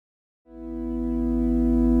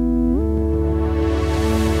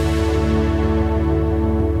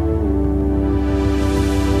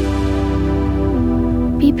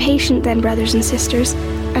patient then, brothers and sisters,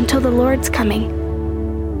 until the Lord's coming.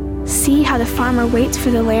 See how the farmer waits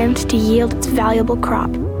for the land to yield its valuable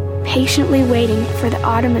crop, patiently waiting for the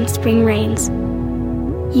autumn and spring rains.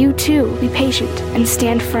 You too, be patient and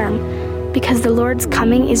stand firm, because the Lord's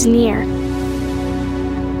coming is near.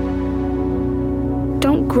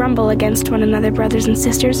 Don't grumble against one another, brothers and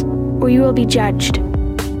sisters, or you will be judged.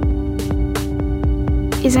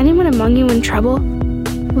 Is anyone among you in trouble?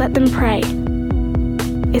 Let them pray.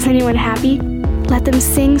 Is anyone happy? Let them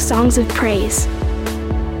sing songs of praise.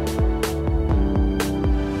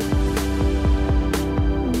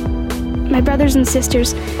 My brothers and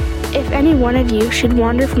sisters, if any one of you should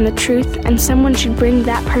wander from the truth and someone should bring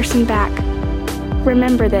that person back,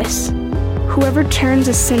 remember this: whoever turns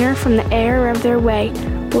a sinner from the error of their way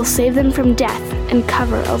will save them from death and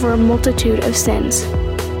cover over a multitude of sins.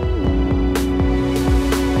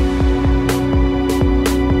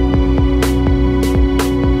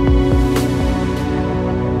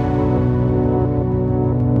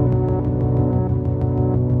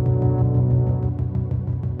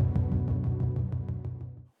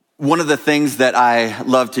 One of the things that I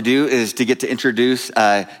love to do is to get to introduce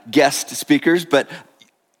guest speakers, but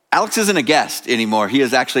Alex isn't a guest anymore. He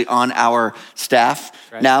is actually on our staff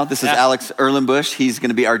now. This is Alex Erlenbush. He's going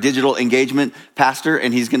to be our digital engagement pastor,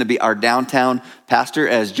 and he's going to be our downtown pastor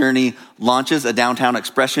as Journey launches a downtown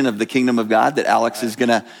expression of the kingdom of God that Alex is going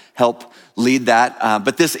to help lead that.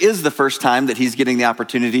 But this is the first time that he's getting the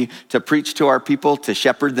opportunity to preach to our people, to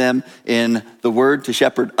shepherd them in the word, to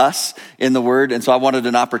shepherd us in the word. And so I wanted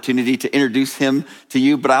an opportunity to introduce him to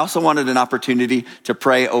you, but I also wanted an opportunity to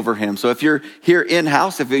pray over him. So if you're here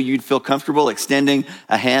in-house, if you'd feel comfortable extending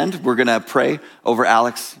a hand, we're going to pray over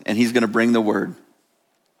Alex, and he's going to bring the word.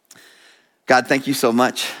 God, thank you so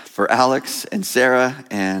much for Alex and Sarah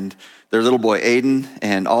and their little boy Aiden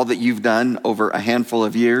and all that you've done over a handful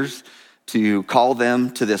of years to call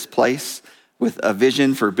them to this place with a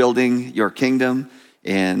vision for building your kingdom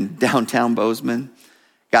in downtown Bozeman.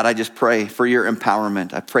 God, I just pray for your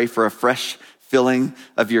empowerment. I pray for a fresh filling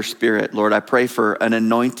of your spirit. Lord, I pray for an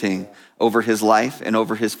anointing over his life and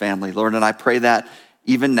over his family. Lord, and I pray that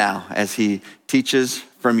even now as he teaches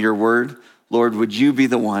from your word, Lord, would you be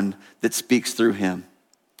the one that speaks through him?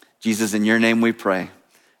 Jesus, in your name we pray.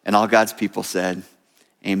 And all God's people said,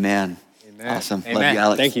 amen. Amen. Awesome. Amen. Love you,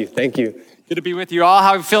 Alex. Thank you. Good to be with you all.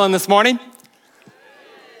 How are you feeling this morning?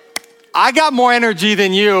 I got more energy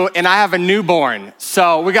than you, and I have a newborn.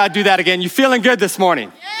 So we got to do that again. You feeling good this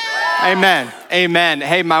morning? Yeah. Amen.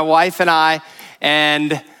 Hey, my wife and I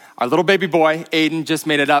and our little baby boy, Aiden, just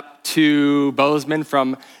made it up to Bozeman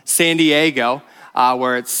from San Diego,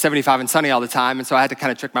 where it's 75 and sunny all the time. And so I had to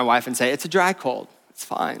kind of trick my wife and say, it's a dry cold. It's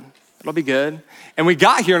fine. It'll be good. And we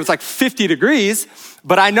got here and it's like 50 degrees,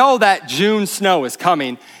 but I know that June snow is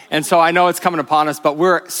coming. And so I know it's coming upon us, but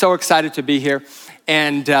we're so excited to be here.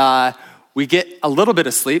 And we get a little bit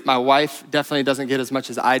of sleep. My wife definitely doesn't get as much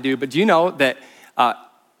as I do. But do you know that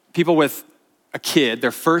people with a kid,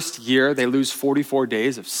 their first year, they lose 44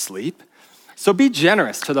 days of sleep? So be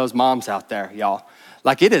generous to those moms out there, y'all.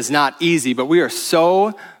 Like, it is not easy, but we are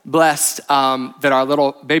so blessed that our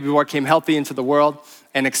little baby boy came healthy into the world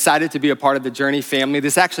and excited to be a part of the Journey family.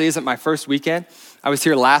 This actually isn't my first weekend. I was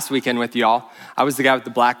here last weekend with y'all. I was the guy with the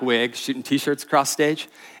black wig shooting t-shirts across stage.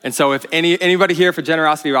 And so if anybody here for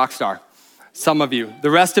Generosity Rockstar, some of you,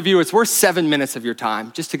 the rest of you, it's worth 7 minutes of your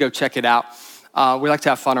time just to go check it out. We like to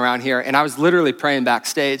have fun around here. And I was literally praying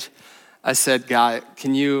backstage. I said, God,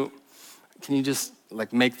 can you just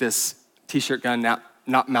like make this t-shirt gun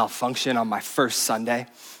not malfunction on my first Sunday?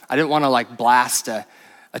 I didn't want to like blast a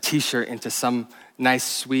t-shirt into some nice,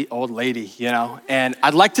 sweet old lady, you know? And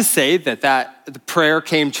I'd like to say that the prayer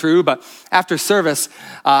came true, but after service,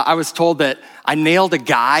 I was told that I nailed a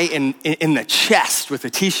guy in the chest with a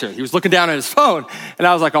t-shirt. He was looking down at his phone, and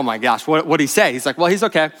I was like, oh my gosh, what'd he say? He's like, well, he's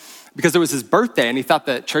okay, because it was his birthday, and he thought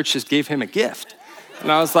the church just gave him a gift.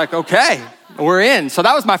 And I was like, okay, we're in. So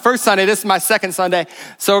that was my first Sunday. This is my second Sunday.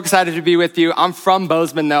 So excited to be with you. I'm from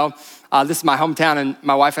Bozeman, though. This is my hometown, and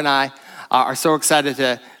my wife and I are so excited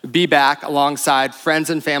to be back alongside friends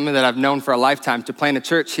and family that I've known for a lifetime to plant a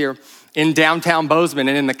church here in downtown Bozeman.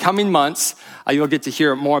 And in the coming months, you'll get to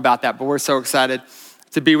hear more about that. But we're so excited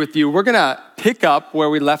to be with you. We're going to pick up where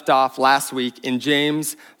we left off last week in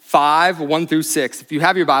James 5, 1 through 6. If you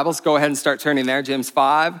have your Bibles, go ahead and start turning there. James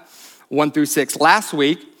 5, 1 through 6. Last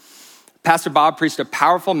week, Pastor Bob preached a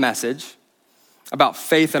powerful message about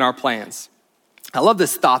faith in our plans. I love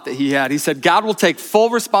this thought that he had. He said, God will take full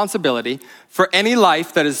responsibility for any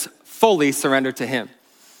life that is fully surrendered to him.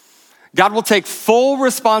 God will take full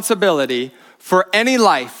responsibility for any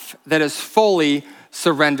life that is fully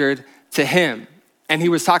surrendered to him. And he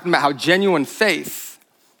was talking about how genuine faith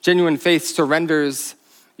surrenders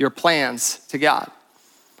your plans to God.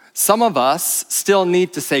 Some of us still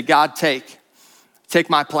need to say, God, take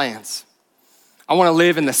my plans. I want to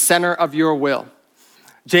live in the center of your will.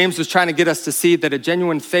 James was trying to get us to see that a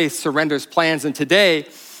genuine faith surrenders plans. And today,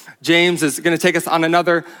 James is going to take us on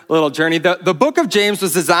another little journey. The book of James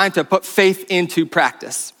was designed to put faith into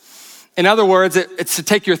practice. In other words, it's to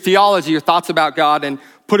take your theology, your thoughts about God, and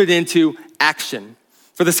put it into action.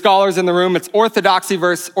 For the scholars in the room, it's orthodoxy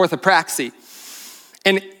versus orthopraxy.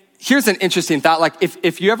 And here's an interesting thought. Like,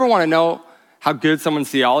 if you ever want to know how good someone's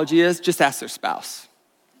theology is, just ask their spouse.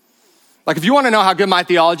 Like, if you want to know how good my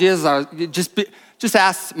theology is, just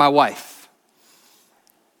ask my wife.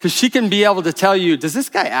 Because she can be able to tell you, does this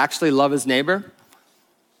guy actually love his neighbor?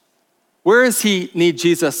 Where does he need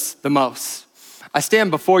Jesus the most? I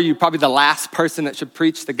stand before you, probably the last person that should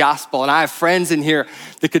preach the gospel. And I have friends in here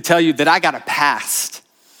that could tell you that I got a past.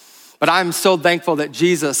 But I'm so thankful that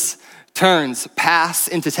Jesus turns past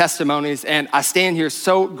into testimonies. And I stand here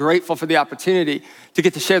so grateful for the opportunity to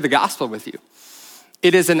get to share the gospel with you.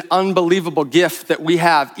 It is an unbelievable gift that we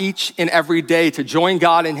have each and every day to join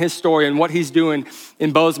God in his story and what he's doing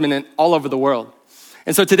in Bozeman and all over the world.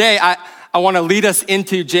 And so today, I want to lead us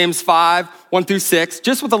into James 5, 1-6,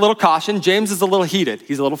 just with a little caution. James is a little heated.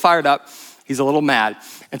 He's a little fired up. He's a little mad.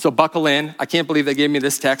 And so buckle in. I can't believe they gave me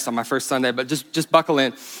this text on my first Sunday, but just buckle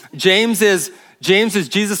in. James is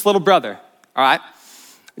Jesus' little brother, all right?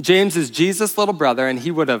 James is Jesus' little brother, and he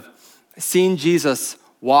would have seen Jesus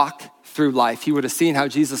walk through life. He would have seen how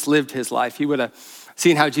Jesus lived his life. He would have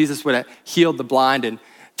seen how Jesus would have healed the blind and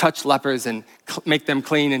touched lepers and make them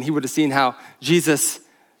clean. And he would have seen how Jesus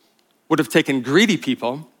would have taken greedy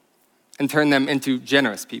people and turned them into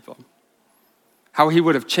generous people. How he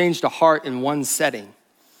would have changed a heart in one setting.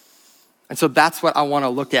 And so that's what I want to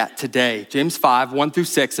look at today. James 5,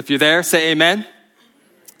 1-6. If you're there, say amen.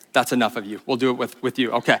 That's enough of you. We'll do it with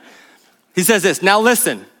you. Okay. He says this, now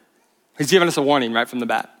listen. He's giving us a warning right from the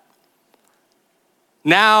bat.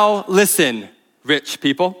 Now listen, rich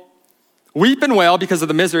people. Weep and wail because of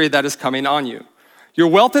the misery that is coming on you. Your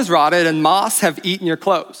wealth is rotted and moths have eaten your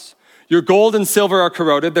clothes. Your gold and silver are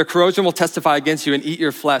corroded. Their corrosion will testify against you and eat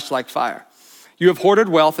your flesh like fire. You have hoarded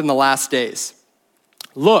wealth in the last days.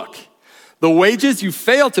 Look, the wages you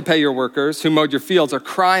failed to pay your workers who mowed your fields are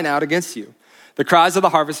crying out against you. The cries of the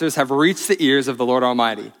harvesters have reached the ears of the Lord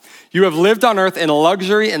Almighty. You have lived on earth in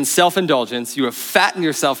luxury and self-indulgence. You have fattened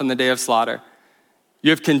yourself in the day of slaughter. You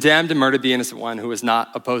have condemned and murdered the innocent one who is not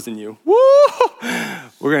opposing you. Woo!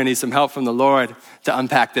 We're going to need some help from the Lord to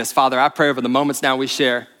unpack this. Father, I pray over the moments now we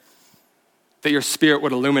share that your spirit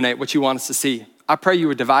would illuminate what you want us to see. I pray you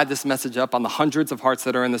would divide this message up on the hundreds of hearts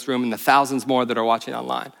that are in this room and the thousands more that are watching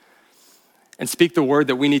online. And speak the word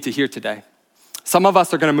that we need to hear today. Some of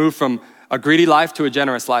us are going to move from a greedy life to a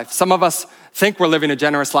generous life. Some of us think we're living a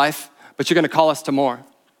generous life, but you're going to call us to more.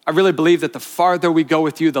 I really believe that the farther we go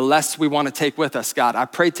with you, the less we want to take with us, God. I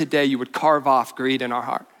pray today you would carve off greed in our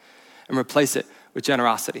heart and replace it with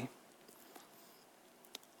generosity.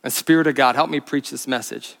 And Spirit of God, help me preach this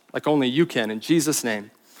message like only you can. In Jesus'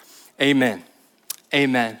 name, amen.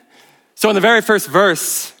 Amen. So in the very first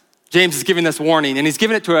verse, James is giving this warning, and he's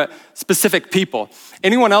giving it to a specific people.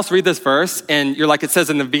 Anyone else read this verse, and you're like it says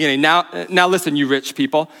in the beginning, now listen, you rich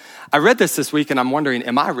people. I read this week, and I'm wondering,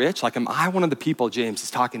 am I rich? Like, am I one of the people James is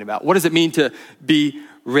talking about? What does it mean to be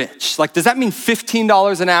rich? Like, does that mean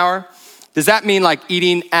 $15 an hour? Does that mean like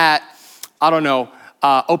eating at,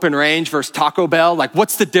 Open Range versus Taco Bell? Like,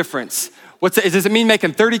 what's the difference? Does it mean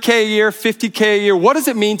making $30K a year, $50K a year? What does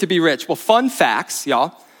it mean to be rich? Well, fun facts,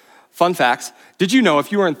 y'all. Fun facts. Did you know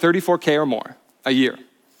if you earn $34K or more a year,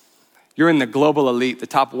 you're in the global elite, the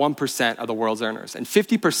top 1% of the world's earners, and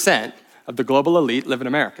 50% of the global elite live in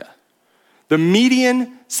America. The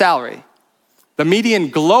median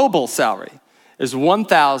global salary is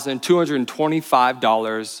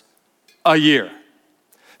 $1,225 a year.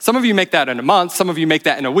 Some of you make that in a month, some of you make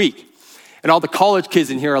that in a week. And all the college kids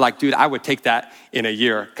in here are like, dude, I would take that in a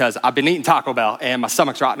year because I've been eating Taco Bell and my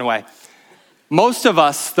stomach's rotting away. Most of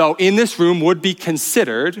us, though, in this room would be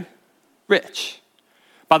considered rich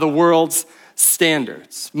by the world's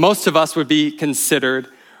standards. Most of us would be considered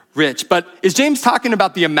rich. But is James talking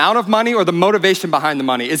about the amount of money or the motivation behind the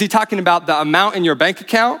money? Is he talking about the amount in your bank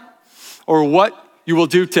account or what you will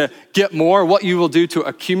do to get more, what you will do to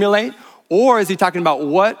accumulate? Or is he talking about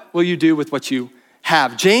what will you do with what you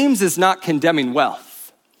have? James is not condemning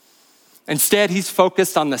wealth. Instead, he's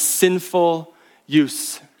focused on the sinful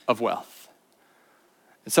use of wealth.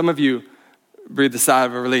 And some of you breathe the sigh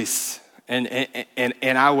of a release, and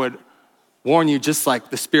I would warn you just like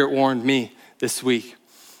the Spirit warned me this week.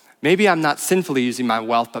 Maybe I'm not sinfully using my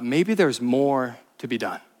wealth, but maybe there's more to be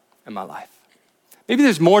done in my life. Maybe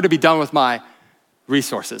there's more to be done with my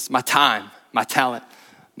resources, my time, my talent,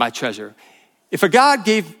 my treasure. If a God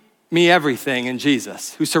gave me everything in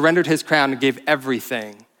Jesus, who surrendered his crown and gave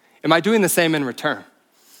everything, am I doing the same in return?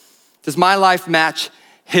 Does my life match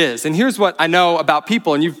his? And here's what I know about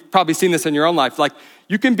people, and you've probably seen this in your own life. Like,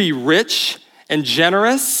 you can be rich and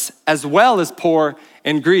generous as well as poor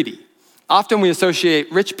and greedy. Often we associate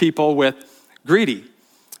rich people with greedy.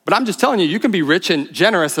 But I'm just telling you, you can be rich and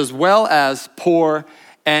generous as well as poor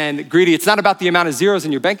and greedy. It's not about the amount of zeros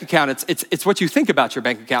in your bank account. It's what you think about your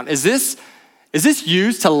bank account. Is this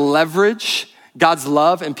used to leverage God's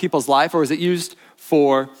love in people's life, or is it used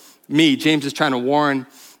for me? James is trying to warn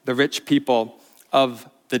the rich people of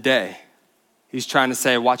the day. He's trying to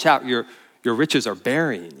say, watch out, your riches are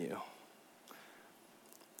burying you.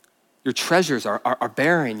 Your treasures are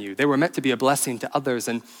burying you. They were meant to be a blessing to others.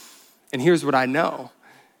 And here's what I know.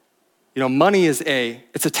 Money it's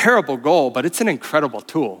a terrible goal, but it's an incredible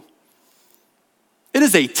tool. It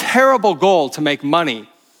is a terrible goal to make money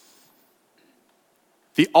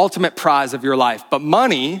the ultimate prize of your life. But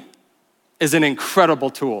money is an incredible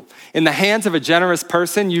tool. In the hands of a generous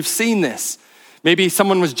person, you've seen this. Maybe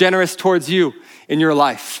someone was generous towards you in your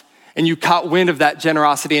life, and you caught wind of that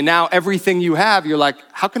generosity, and now everything you have, you're like,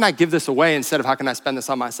 how can I give this away instead of how can I spend this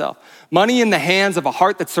on myself? Money in the hands of a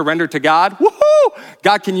heart that's surrendered to God, woohoo!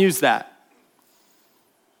 God can use that.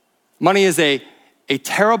 Money is a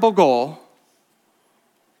terrible goal,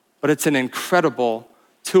 but it's an incredible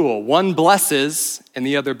tool. One blesses and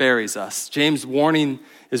the other buries us. James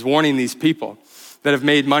is warning these people that have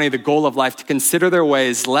made money the goal of life to consider their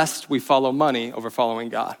ways lest we follow money over following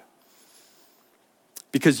God.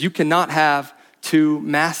 Because you cannot have two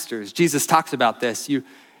masters. Jesus talks about this. You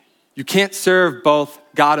can't serve both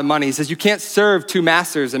God and money. He says you can't serve two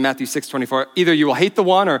masters in Matthew 6:24. Either you will hate the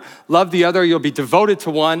one or love the other. You'll be devoted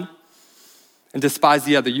to one and despise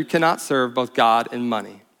the other. You cannot serve both God and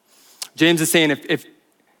money. James is saying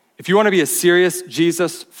if you want to be a serious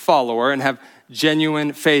Jesus follower and have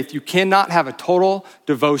genuine faith, you cannot have a total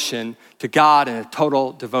devotion to God and a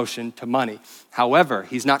total devotion to money. However,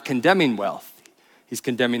 he's not condemning wealth. He's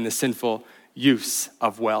condemning the sinful use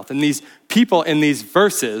of wealth. And these people in these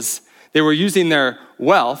verses, they were using their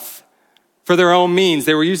wealth for their own means.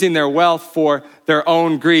 They were using their wealth for their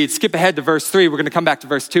own greed. Skip ahead to verse 3. We're going to come back to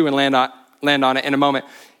verse 2 and land on it in a moment.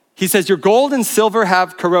 He says, your gold and silver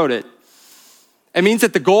have corroded. It means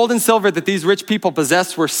that the gold and silver that these rich people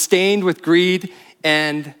possessed were stained with greed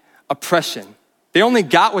and oppression. They only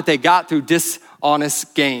got what they got through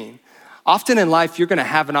dishonest gain. Often in life, you're going to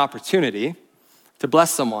have an opportunity to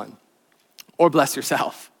bless someone or bless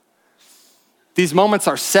yourself. These moments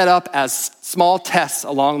are set up as small tests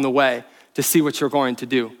along the way to see what you're going to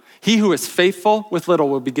do. He who is faithful with little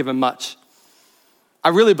will be given much. I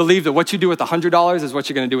really believe that what you do with $100 is what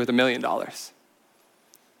you're going to do with $1 million.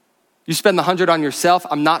 You spend the 100 on yourself,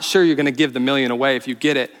 I'm not sure you're going to give the million away if you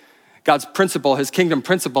get it. God's principle, his kingdom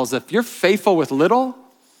principles, if you're faithful with little,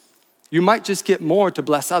 you might just get more to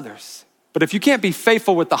bless others. But if you can't be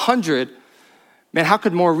faithful with the 100, man, how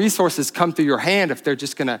could more resources come through your hand if they're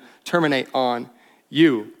just going to terminate on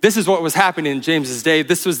you? This is what was happening in James's day.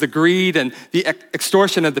 This was the greed and the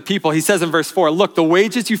extortion of the people. He says in verse 4, look, the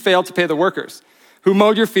wages you failed to pay the workers who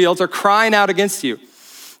mowed your fields are crying out against you.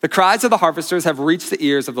 The cries of the harvesters have reached the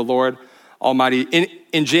ears of the Lord Almighty.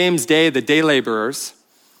 In James' day, the day laborers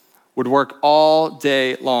would work all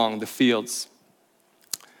day long the fields.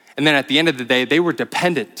 And then at the end of the day, they were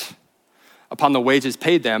dependent upon the wages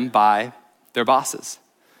paid them by their bosses,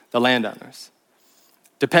 the landowners.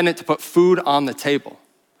 Dependent to put food on the table.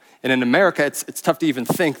 And in America, it's tough to even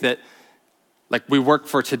think that like we work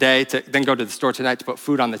for today to then go to the store tonight to put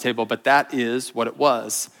food on the table, but that is what it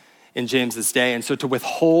was in James's day. And so to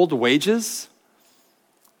withhold wages,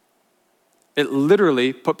 it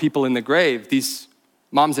literally put people in the grave. These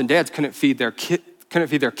moms and dads couldn't feed their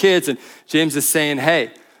kids. And James is saying,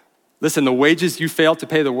 hey, listen, the wages you failed to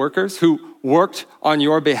pay the workers who worked on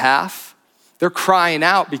your behalf, they're crying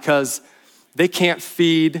out because they can't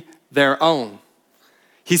feed their own.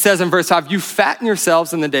 He says in verse 5, you fatten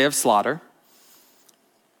yourselves in the day of slaughter,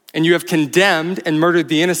 and you have condemned and murdered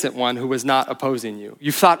the innocent one who was not opposing you.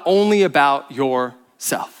 You've thought only about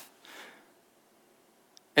yourself.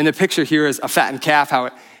 And the picture here is a fattened calf, how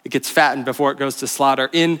it gets fattened before it goes to slaughter.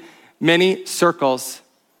 In many circles,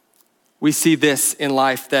 we see this in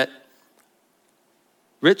life, that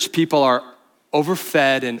rich people are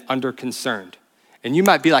overfed and under-concerned. And you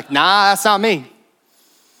might be like, nah, that's not me.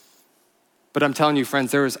 But I'm telling you,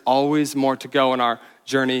 friends, there is always more to go in our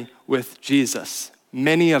journey with Jesus.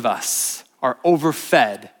 Many of us are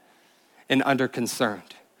overfed and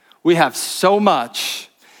underconcerned. We have so much,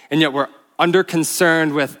 and yet we're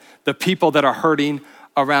underconcerned with the people that are hurting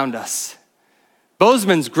around us.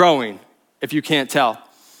 Bozeman's growing, if you can't tell.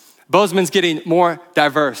 Bozeman's getting more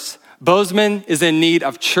diverse. Bozeman is in need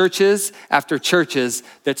of churches after churches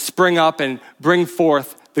that spring up and bring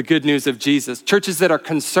forth the good news of Jesus. Churches that are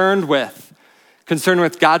concerned with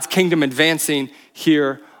God's kingdom advancing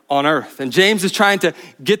here on earth. And James is trying to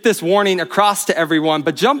get this warning across to everyone,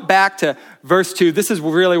 but jump back to verse 2. This is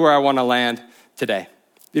really where I want to land today.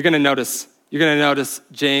 You're going to notice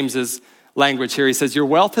James's language here. He says, your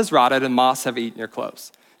wealth has rotted and moths have eaten your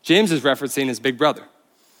clothes. James is referencing his big brother.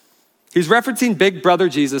 He's referencing big brother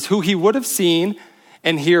Jesus, who he would have seen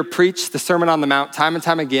and hear preach the Sermon on the Mount time and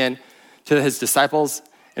time again to his disciples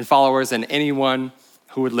and followers and anyone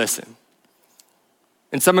who would listen.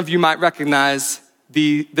 And some of you might recognize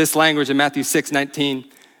this language in Matthew 6:19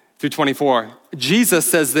 through 24. Jesus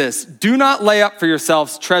says this, do not lay up for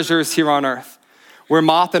yourselves treasures here on earth, where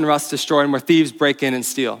moth and rust destroy and where thieves break in and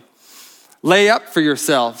steal. Lay up for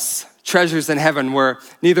yourselves treasures in heaven where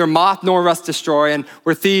neither moth nor rust destroy and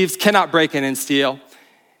where thieves cannot break in and steal.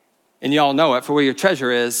 And you all know it, for where your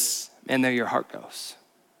treasure is, and there your heart goes.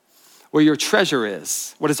 Where your treasure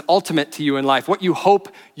is, what is ultimate to you in life, what you hope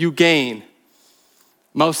you gain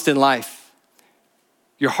most in life,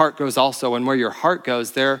 your heart goes also. And where your heart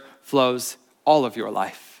goes, there flows all of your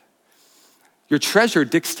life. Your treasure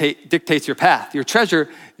dictates your path. Your treasure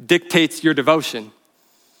dictates your devotion.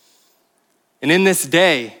 And in this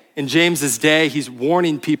day, in James's day, he's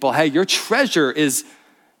warning people, hey, your treasure is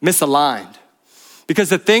misaligned. Because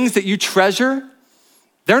the things that you treasure,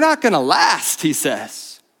 they're not gonna last, he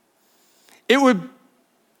says. It would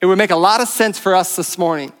make a lot of sense for us this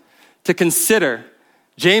morning to consider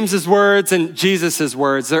James's words and Jesus's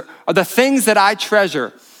words. Are the things that I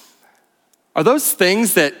treasure, are those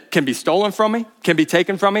things that can be stolen from me, can be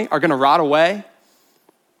taken from me, are gonna rot away?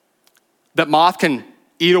 That moth can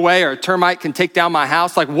eat away or a termite can take down my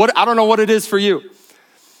house? Like what? I don't know what it is for you.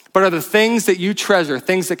 But are the things that you treasure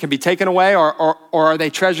things that can be taken away, or are they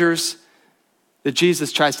treasures that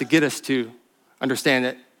Jesus tries to get us to understand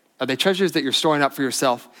it? Are they treasures that you're storing up for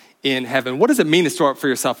yourself in heaven? What does it mean to store up for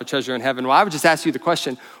yourself a treasure in heaven? Well, I would just ask you the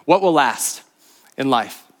question, what will last in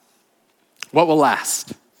life? What will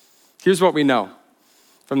last? Here's what we know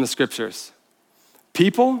from the scriptures.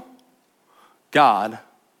 People, God,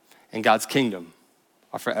 and God's kingdom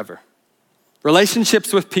are forever.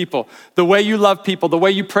 Relationships with people, the way you love people, the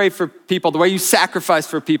way you pray for people, the way you sacrifice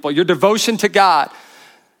for people, your devotion to God.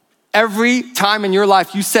 Every time in your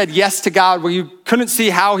life you said yes to God where you couldn't see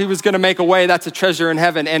how he was gonna make a way, that's a treasure in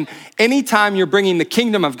heaven. And anytime you're bringing the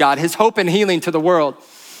kingdom of God, his hope and healing to the world,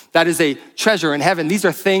 that is a treasure in heaven. These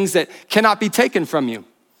are things that cannot be taken from you.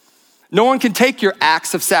 No one can take your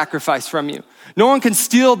acts of sacrifice from you. No one can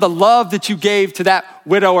steal the love that you gave to that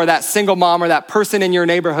widow or that single mom or that person in your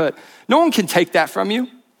neighborhood. No one can take that from you.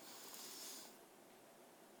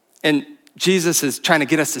 And Jesus is trying to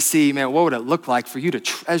get us to see, man, what would it look like for you to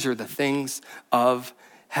treasure the things of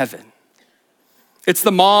heaven? It's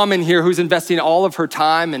the mom in here who's investing all of her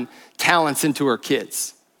time and talents into her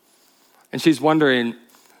kids. And she's wondering,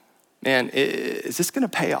 man, is this gonna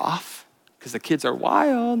pay off? Because the kids are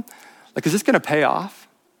wild. Like, is this gonna pay off?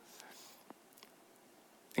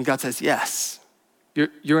 And God says, yes.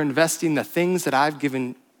 You're investing the things that I've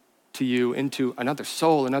given to you into another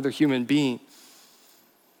soul, another human being.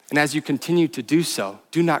 And as you continue to do so,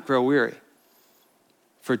 do not grow weary.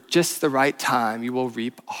 For just the right time, you will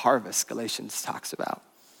reap a harvest, Galatians talks about.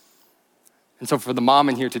 And so for the mom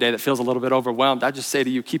in here today that feels a little bit overwhelmed, I just say to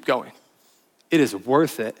you, keep going. It is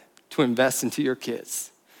worth it to invest into your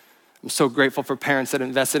kids. I'm so grateful for parents that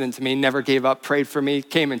invested into me, never gave up, prayed for me,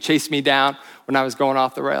 came and chased me down when I was going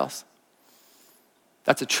off the rails.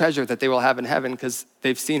 That's a treasure that they will have in heaven because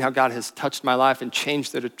they've seen how God has touched my life and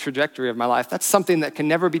changed the trajectory of my life. That's something that can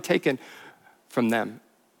never be taken from them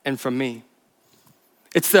and from me.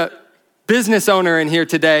 It's the business owner in here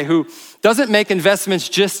today who doesn't make investments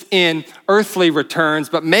just in earthly returns,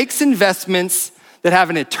 but makes investments that have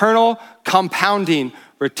an eternal compounding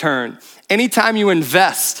return. Anytime you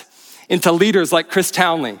invest into leaders like Chris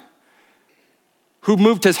Townley, who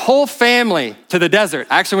moved his whole family to the desert.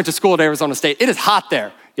 I actually went to school at Arizona State. It is hot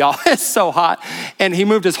there, y'all. It's so hot. And he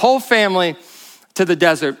moved his whole family to the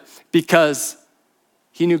desert because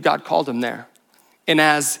he knew God called him there. And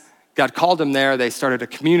as God called him there, they started a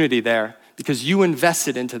community there because you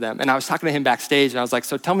invested into them. And I was talking to him backstage and I was like,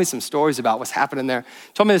 so tell me some stories about what's happening there.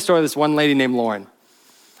 He told me the story of this one lady named Lauren.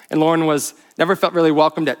 And Lauren never felt really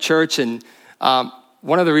welcomed at church. And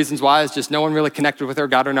one of the reasons why is just no one really connected with her,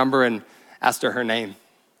 got her number, and asked her name.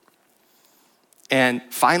 And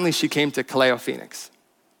finally, she came to Kaleo Phoenix.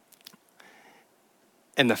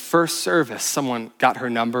 In the first service, someone got her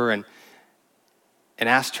number and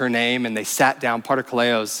asked her name, and they sat down. Part of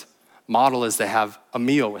Kaleo's model is they have a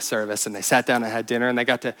meal with service, and they sat down and had dinner, and they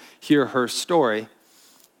got to hear her story.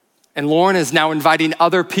 And Lauren is now inviting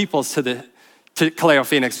other people to Kaleo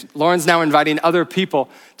Phoenix. Lauren's now inviting other people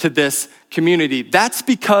to this community. That's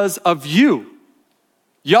because of you.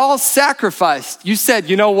 Y'all sacrificed. You said,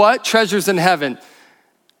 you know what? Treasures in heaven.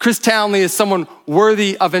 Chris Townley is someone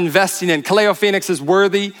worthy of investing in. Kaleo Phoenix is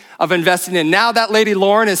worthy of investing in. Now that lady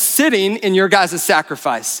Lauren is sitting in your guys'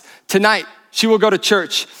 sacrifice. Tonight, she will go to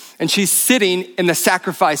church, and she's sitting in the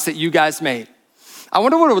sacrifice that you guys made. I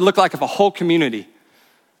wonder what it would look like if a whole community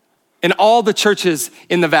and all the churches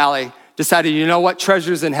in the valley decided, you know what,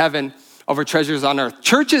 treasures in heaven over treasures on earth.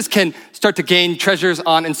 Churches can start to gain treasures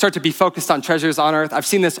on and start to be focused on treasures on earth. I've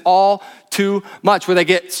seen this all too much where they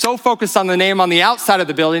get so focused on the name on the outside of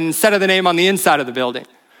the building instead of the name on the inside of the building.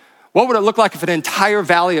 What would it look like if an entire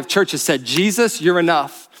valley of churches said, Jesus, you're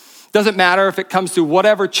enough. Doesn't matter if it comes to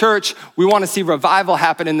whatever church, we want to see revival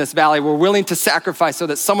happen in this valley. We're willing to sacrifice so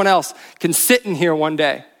that someone else can sit in here one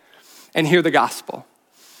day and hear the gospel.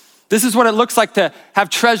 This is what it looks like to have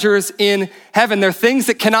treasures in heaven. They're things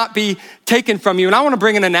that cannot be taken from you. And I want to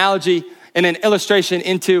bring an analogy and an illustration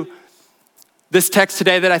into this text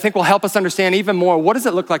today that I think will help us understand even more. What does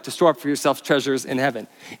it look like to store up for yourself treasures in heaven?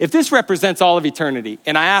 If this represents all of eternity,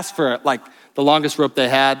 and I asked for like the longest rope they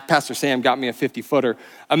had, Pastor Sam got me a 50-footer.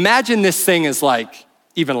 Imagine this thing is like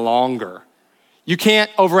even longer. You can't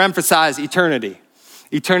overemphasize eternity.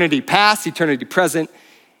 Eternity past, eternity present,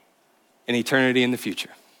 and eternity in the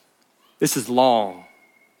future. This is long,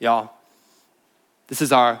 y'all. This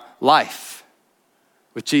is our life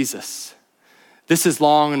with Jesus. This is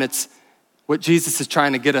long, and it's what Jesus is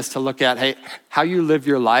trying to get us to look at. Hey, how you live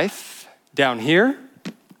your life down here,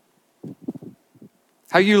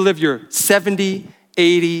 how you live your 70,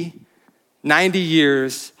 80, 90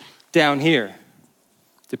 years down here,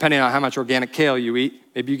 depending on how much organic kale you eat.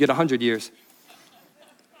 Maybe you get 100 years.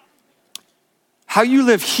 How you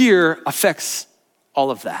live here affects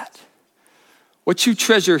all of that. What you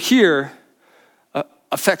treasure here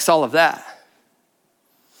affects all of that.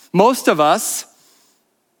 Most of us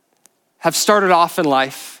have started off in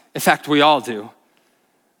life, in fact, we all do,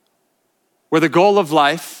 where the goal of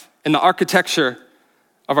life and the architecture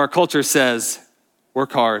of our culture says,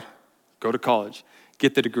 work hard, go to college,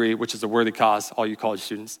 get the degree, which is a worthy cause, all you college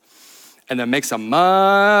students, and then make some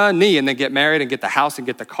money and then get married and get the house and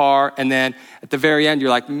get the car. And then at the very end, you're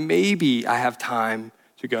like, maybe I have time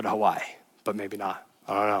to go to Hawaii. But maybe not.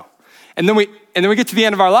 I don't know. And then we get to the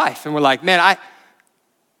end of our life and we're like, man,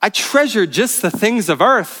 I treasured just the things of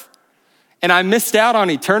earth and I missed out on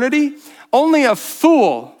eternity. Only a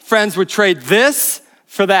fool, friends, would trade this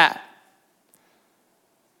for that.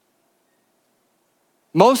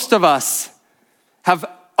 Most of us have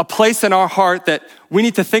a place in our heart that we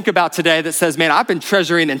need to think about today that says, man, I've been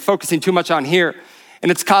treasuring and focusing too much on here, and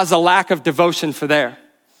it's caused a lack of devotion for there.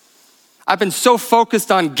 I've been so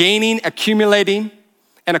focused on gaining, accumulating,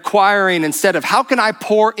 and acquiring instead of how can I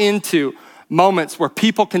pour into moments where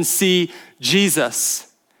people can see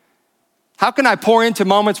Jesus? How can I pour into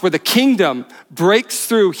moments where the kingdom breaks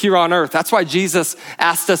through here on earth? That's why Jesus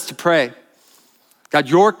asked us to pray. God,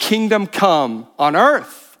 your kingdom come on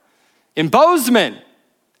earth in Bozeman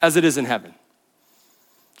as it is in heaven.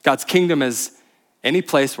 God's kingdom is any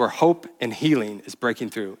place where hope and healing is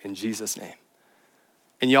breaking through in Jesus' name.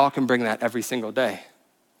 And y'all can bring that every single day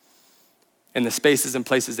in the spaces and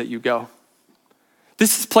places that you go.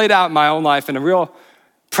 This has played out in my own life in a real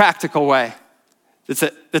practical way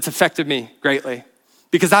that's affected me greatly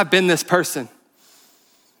because I've been this person.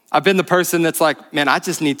 I've been the person that's like, man, I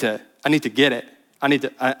need to get it.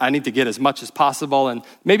 I need to get as much as possible, and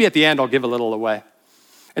maybe at the end I'll give a little away.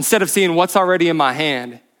 Instead of seeing what's already in my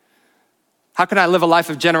hand, how can I live a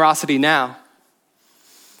life of generosity now?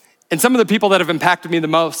 And some of the people that have impacted me the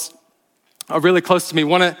most are really close to me.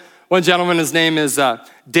 One gentleman, his name is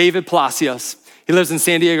David Palacios. He lives in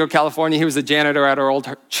San Diego, California. He was a janitor at our old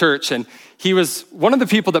church, and he was one of the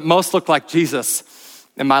people that most looked like Jesus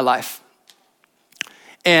in my life.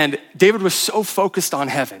 And David was so focused on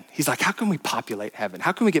heaven. He's like, how can we populate heaven?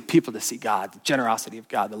 How can we get people to see God, the generosity of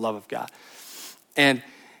God, the love of God? And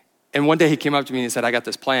one day he came up to me and he said, I got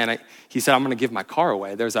this plan. He said, I'm going to give my car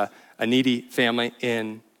away. There's a needy family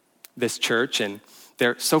in this church, and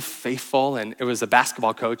they're so faithful, and it was a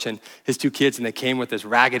basketball coach and his 2 kids, and they came with this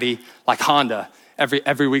raggedy, like Honda,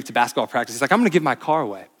 every week to basketball practice. He's like, I'm gonna give my car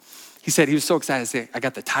away. He said he was so excited. He said, I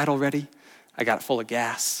got the title ready. I got it full of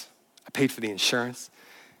gas. I paid for the insurance.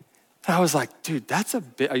 And I was like, dude, that's a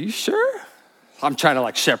bit, are you sure? I'm trying to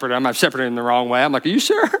like shepherd him. I'm shepherding him the wrong way. I'm like, are you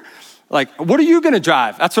sure? Like, what are you gonna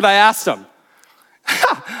drive? That's what I asked him.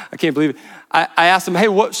 I can't believe it. I asked him,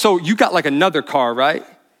 hey, so you got like another car, right?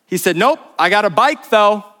 He said, nope, I got a bike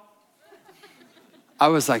though. I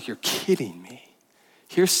was like, you're kidding me.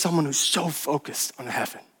 Here's someone who's so focused on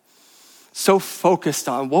heaven, so focused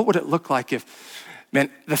on what would it look like if, man,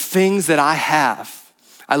 the things that I have,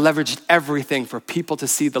 I leveraged everything for people to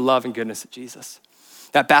see the love and goodness of Jesus.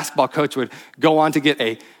 That basketball coach would go on to get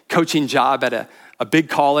a coaching job at a big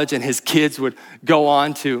college, and his kids would go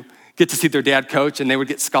on to get to see their dad coach, and they would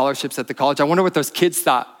get scholarships at the college. I wonder what those kids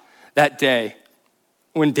thought that day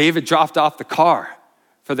when David dropped off the car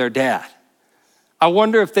for their dad. I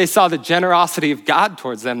wonder if they saw the generosity of God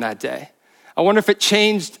towards them that day. I wonder if it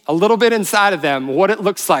changed a little bit inside of them what it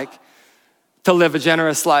looks like to live a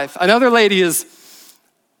generous life. Another lady is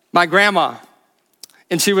my grandma,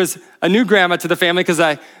 and she was a new grandma to the family because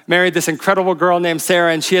I married this incredible girl named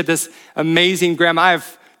Sarah, and she had this amazing grandma. I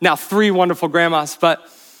have now 3 wonderful grandmas, but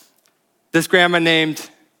this grandma named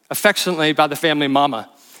affectionately by the family Mama.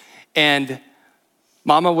 And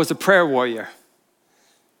Mama was a prayer warrior.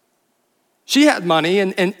 She had money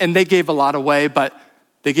and they gave a lot away, but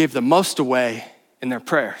they gave the most away in their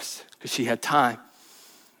prayers because she had time.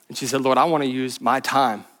 And she said, Lord, I want to use my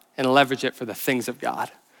time and leverage it for the things of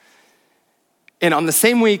God. And on the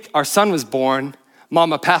same week our son was born,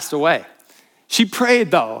 Mama passed away. She prayed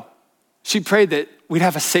though. She prayed that we'd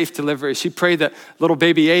have a safe delivery. She prayed that little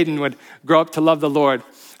baby Aiden would grow up to love the Lord.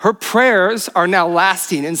 Her prayers are now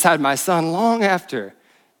lasting inside my son long after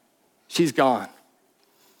she's gone.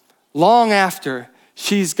 Long after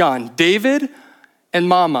she's gone. David and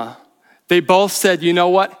Mama, they both said, you know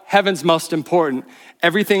what? Heaven's most important.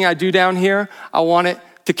 Everything I do down here, I want it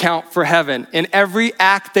to count for heaven. And every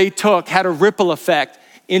act they took had a ripple effect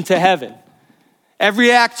into heaven.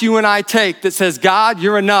 Every act you and I take that says, God,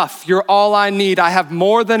 you're enough. You're all I need. I have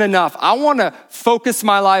more than enough. I want to focus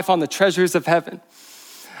my life on the treasures of heaven.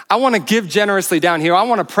 I want to give generously down here. I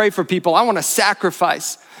want to pray for people. I want to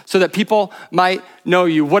sacrifice so that people might know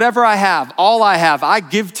you. Whatever I have, all I have, I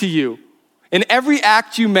give to you. And every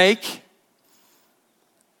act you make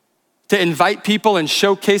to invite people and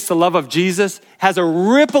showcase the love of Jesus has a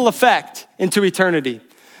ripple effect into eternity.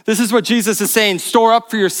 This is what Jesus is saying. Store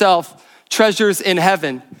up for yourself treasures in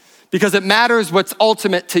heaven because it matters what's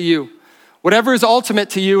ultimate to you. Whatever is ultimate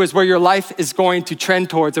to you is where your life is going to trend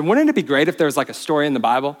towards. And wouldn't it be great if there was like a story in the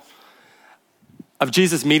Bible of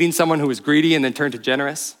Jesus meeting someone who was greedy and then turned to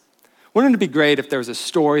generous? Wouldn't it be great if there was a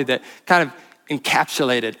story that kind of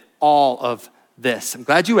encapsulated all of this? I'm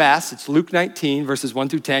glad you asked. It's Luke 19, verses 1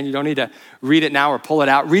 through 10. You don't need to read it now or pull it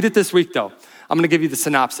out. Read it this week, though. I'm going to give you the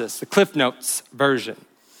synopsis, the Cliff Notes version.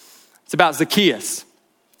 It's about Zacchaeus.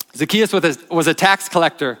 Zacchaeus was a tax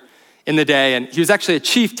collector in the day, and he was actually a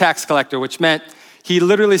chief tax collector, which meant he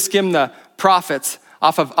literally skimmed the profits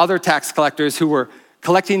off of other tax collectors who were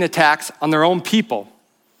collecting a tax on their own people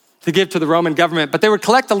to give to the Roman government. But they would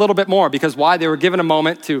collect a little bit more because why? They were given a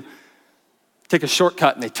moment to take a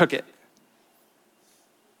shortcut, and they took it.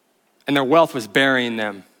 And their wealth was burying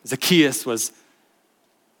them. Zacchaeus was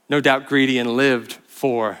no doubt greedy and lived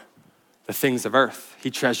for the things of earth. He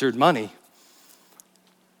treasured money.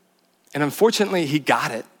 And unfortunately, he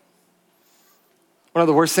got it. One of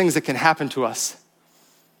the worst things that can happen to us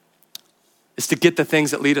is to get the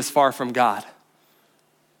things that lead us far from God.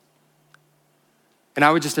 And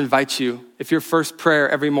I would just invite you, if your first prayer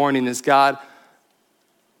every morning is, God,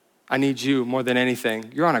 I need you more than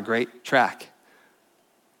anything, you're on a great track.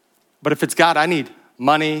 But if it's, God, I need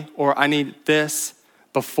money or I need this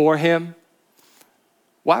before him,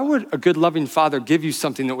 why would a good loving father give you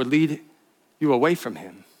something that would lead you away from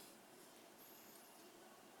him?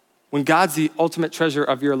 When God's the ultimate treasure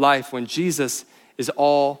of your life, when Jesus is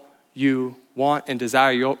all you want and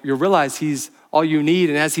desire, you'll realize he's all you need.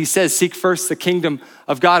 And as he says, seek first the kingdom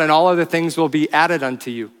of God and all other things will be added unto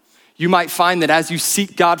you. You might find that as you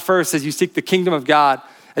seek God first, as you seek the kingdom of God,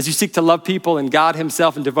 as you seek to love people and God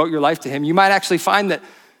himself and devote your life to him, you might actually find that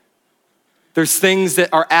there's things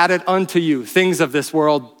that are added unto you, things of this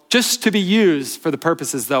world, just to be used for the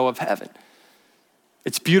purposes, though, of heaven.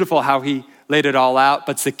 It's beautiful how he laid it all out,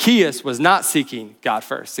 but Zacchaeus was not seeking God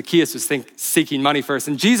first. Zacchaeus was seeking money first.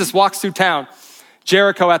 And Jesus walks through town,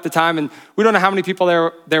 Jericho at the time, and we don't know how many people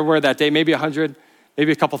there were that day, maybe 100,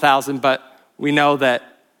 maybe a couple thousand, but we know that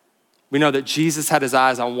we know that Jesus had his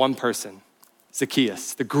eyes on one person,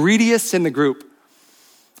 Zacchaeus, the greediest in the group.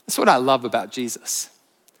 That's what I love about Jesus.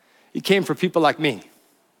 He came for people like me.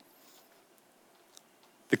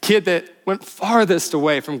 The kid that went farthest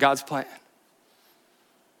away from God's plan.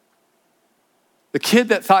 The kid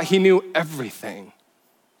that thought he knew everything.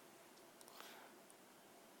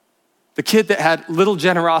 The kid that had little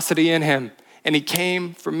generosity in him, and he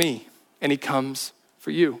came for me, and he comes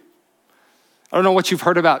for you. I don't know what you've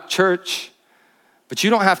heard about church, but you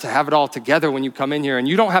don't have to have it all together when you come in here, and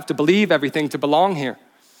you don't have to believe everything to belong here.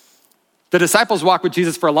 The disciples walked with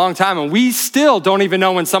Jesus for a long time, and we still don't even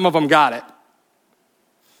know when some of them got it.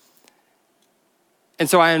 And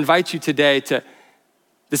so I invite you today to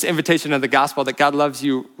this invitation of the gospel that God loves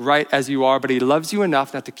you right as you are, but he loves you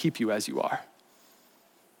enough not to keep you as you are.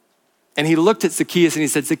 And he looked at Zacchaeus and he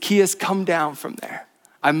said, Zacchaeus, come down from there.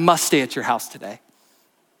 I must stay at your house today.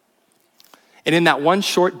 And in that one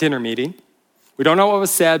short dinner meeting, we don't know what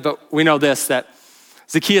was said, but we know this, that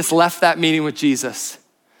Zacchaeus left that meeting with Jesus,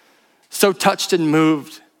 so touched and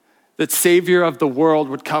moved that Savior of the world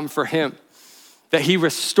would come for him, that he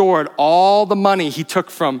restored all the money he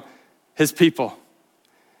took from his people.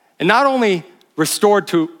 And not only restored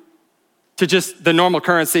to just the normal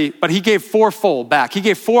currency, but he gave fourfold back. He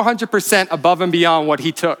gave 400% above and beyond what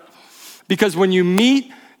he took. Because when you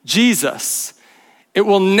meet Jesus, it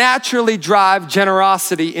will naturally drive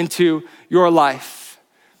generosity into your life.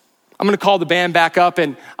 I'm gonna call the band back up,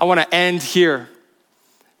 and I wanna end here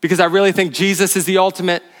because I really think Jesus is the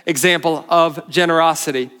ultimate example of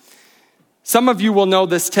generosity. Some of you will know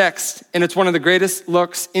this text, and it's one of the greatest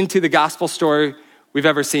looks into the gospel story we've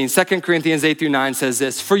ever seen. 2 Corinthians 8-9 says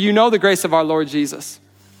this, for you know the grace of our Lord Jesus,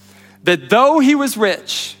 that though he was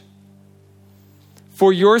rich,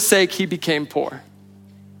 for your sake he became poor,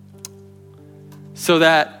 so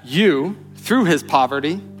that you, through his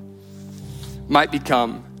poverty, might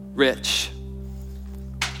become rich.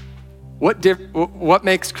 What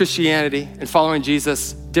makes Christianity and following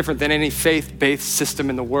Jesus different than any faith-based system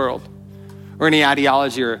in the world, or any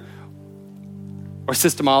ideology or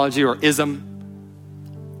systemology or ism?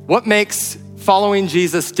 What makes following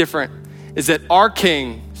Jesus different is that our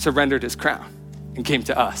King surrendered his crown and came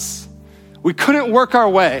to us. We couldn't work our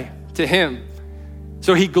way to him,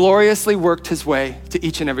 so he gloriously worked his way to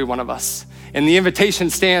each and every one of us. And the invitation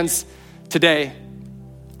stands today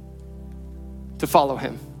to follow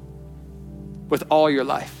him with all your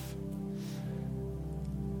life.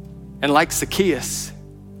 And like Zacchaeus,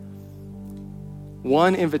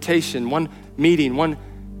 one invitation, one meeting, one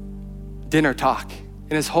dinner talk,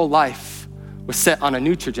 and his whole life was set on a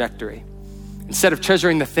new trajectory. Instead of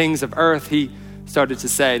treasuring the things of earth, he started to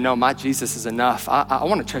say, no, my Jesus is enough. I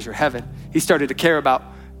want to treasure heaven. He started to care about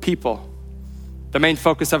people. The main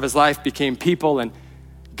focus of his life became people and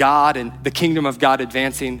God and the kingdom of God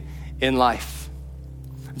advancing in life.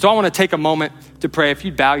 So I want to take a moment to pray. If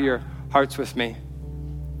you'd bow your hearts with me.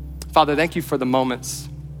 Father, thank you for the moments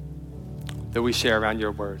that we share around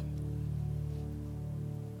your word.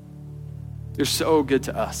 You're so good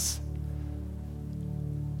to us.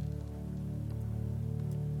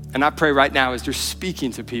 And I pray right now as you're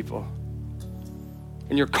speaking to people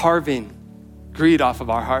and you're carving greed off of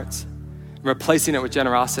our hearts and replacing it with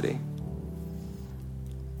generosity.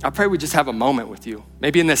 I pray we just have a moment with you.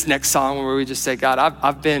 Maybe in this next song where we just say, God,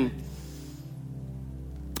 I've been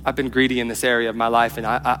greedy in this area of my life, and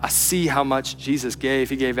I see how much Jesus gave.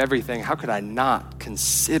 He gave everything. How could I not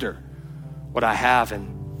consider what I have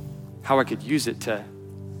and how I could use it to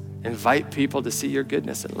invite people to see your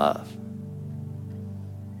goodness and love?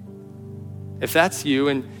 If that's you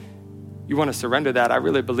and you want to surrender that, I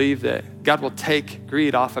really believe that God will take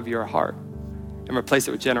greed off of your heart and replace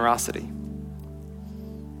it with generosity.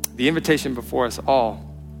 The invitation before us all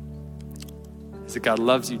is that God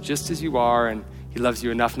loves you just as you are, and he loves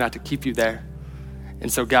you enough not to keep you there.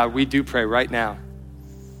 And so, God, we do pray right now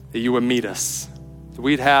that you would meet us. That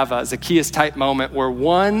we'd have a Zacchaeus-type moment where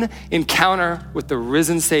one encounter with the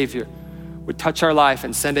risen Savior would touch our life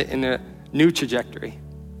and send it in a new trajectory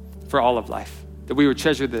for all of life. That we would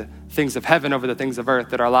treasure the things of heaven over the things of earth.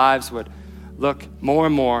 That our lives would look more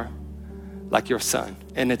and more like your Son.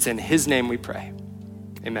 And it's in his name we pray.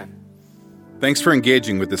 Amen. Thanks for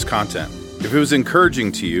engaging with this content. If it was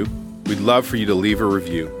encouraging to you, we'd love for you to leave a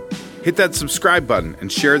review. Hit that subscribe button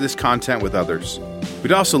and share this content with others.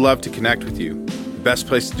 We'd also love to connect with you. The best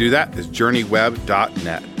place to do that is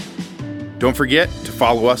journeyweb.net. Don't forget to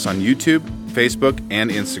follow us on YouTube, Facebook,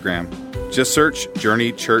 and Instagram. Just search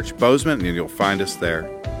Journey Church Bozeman and you'll find us there.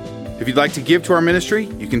 If you'd like to give to our ministry,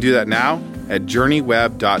 you can do that now at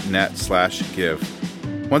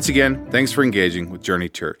journeyweb.net/give. Once again, thanks for engaging with Journey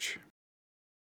Church.